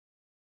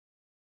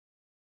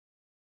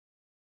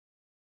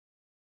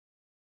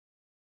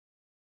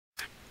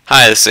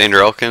Hi, this is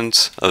Andrew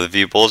Elkins of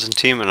the vBulletin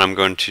team, and I'm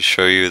going to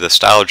show you the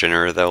style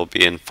generator that will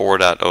be in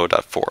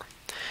 4.0.4.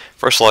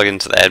 First, log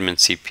into the admin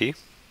CP.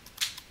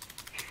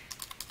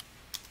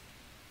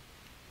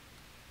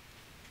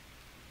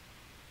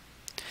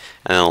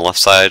 And on the left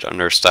side,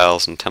 under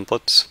Styles and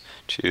Templates,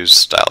 choose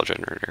Style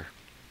Generator.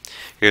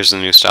 Here's the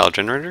new style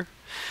generator.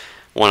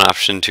 One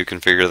option to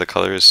configure the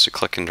color is to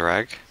click and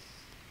drag.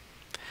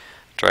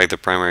 Drag the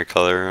primary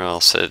color, I'll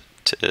set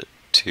it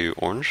to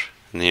orange.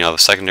 And then you have a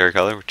secondary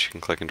color, which you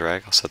can click and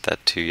drag. I'll set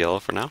that to yellow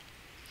for now.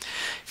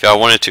 If I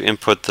wanted to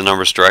input the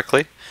numbers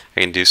directly, I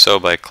can do so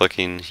by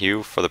clicking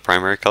hue for the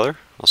primary color.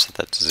 I'll set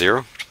that to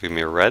 0, which will give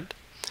me a red.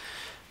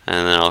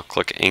 And then I'll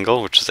click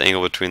angle, which is the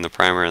angle between the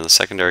primary and the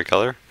secondary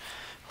color.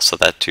 I'll set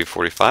that to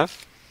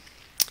 45.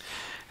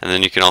 And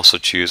then you can also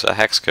choose a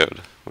hex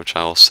code, which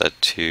I will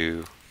set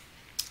to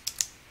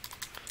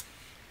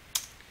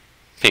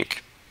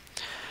pink.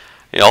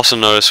 You also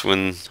notice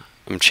when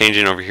I'm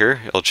changing over here,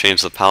 it'll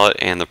change the palette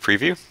and the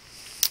preview.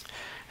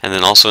 And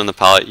then also in the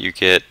palette you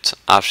get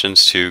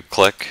options to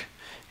click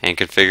and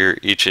configure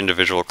each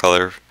individual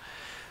color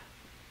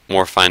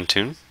more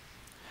fine-tuned.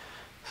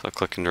 So I'll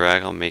click and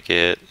drag, I'll make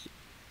it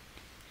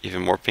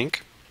even more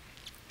pink.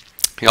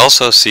 You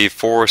also see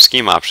 4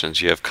 scheme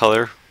options. You have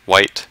color,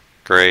 white,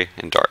 gray,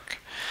 and dark.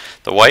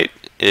 The white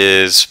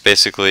is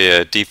basically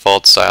a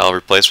default style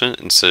replacement.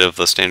 Instead of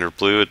the standard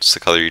blue, it's the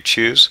color you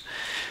choose.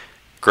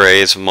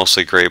 Gray is a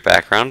mostly gray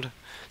background.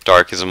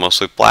 Dark is a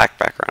mostly black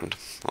background.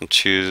 I'll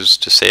choose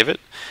to save it.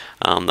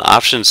 The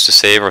options to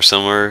save are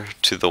similar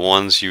to the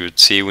ones you would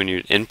see when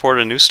you import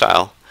a new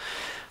style.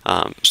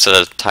 Set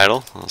a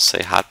title, I'll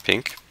say hot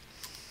pink.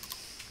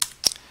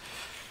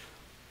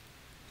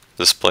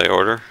 Display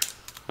order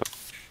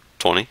of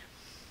 20.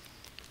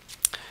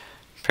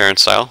 Parent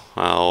style,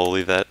 I'll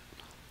leave that.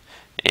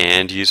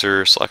 And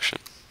user selection,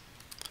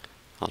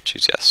 I'll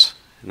choose yes.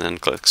 And then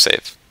click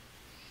save.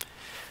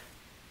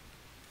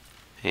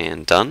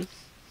 And done.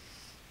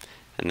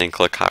 And then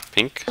click hot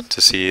pink to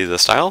see the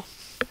style.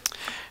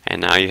 And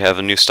now you have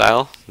a new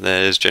style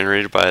that is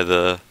generated by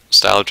the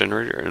style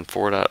generator in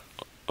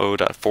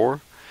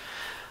 4.0.4.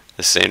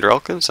 This is Andrew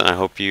Elkins, and I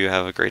hope you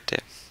have a great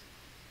day.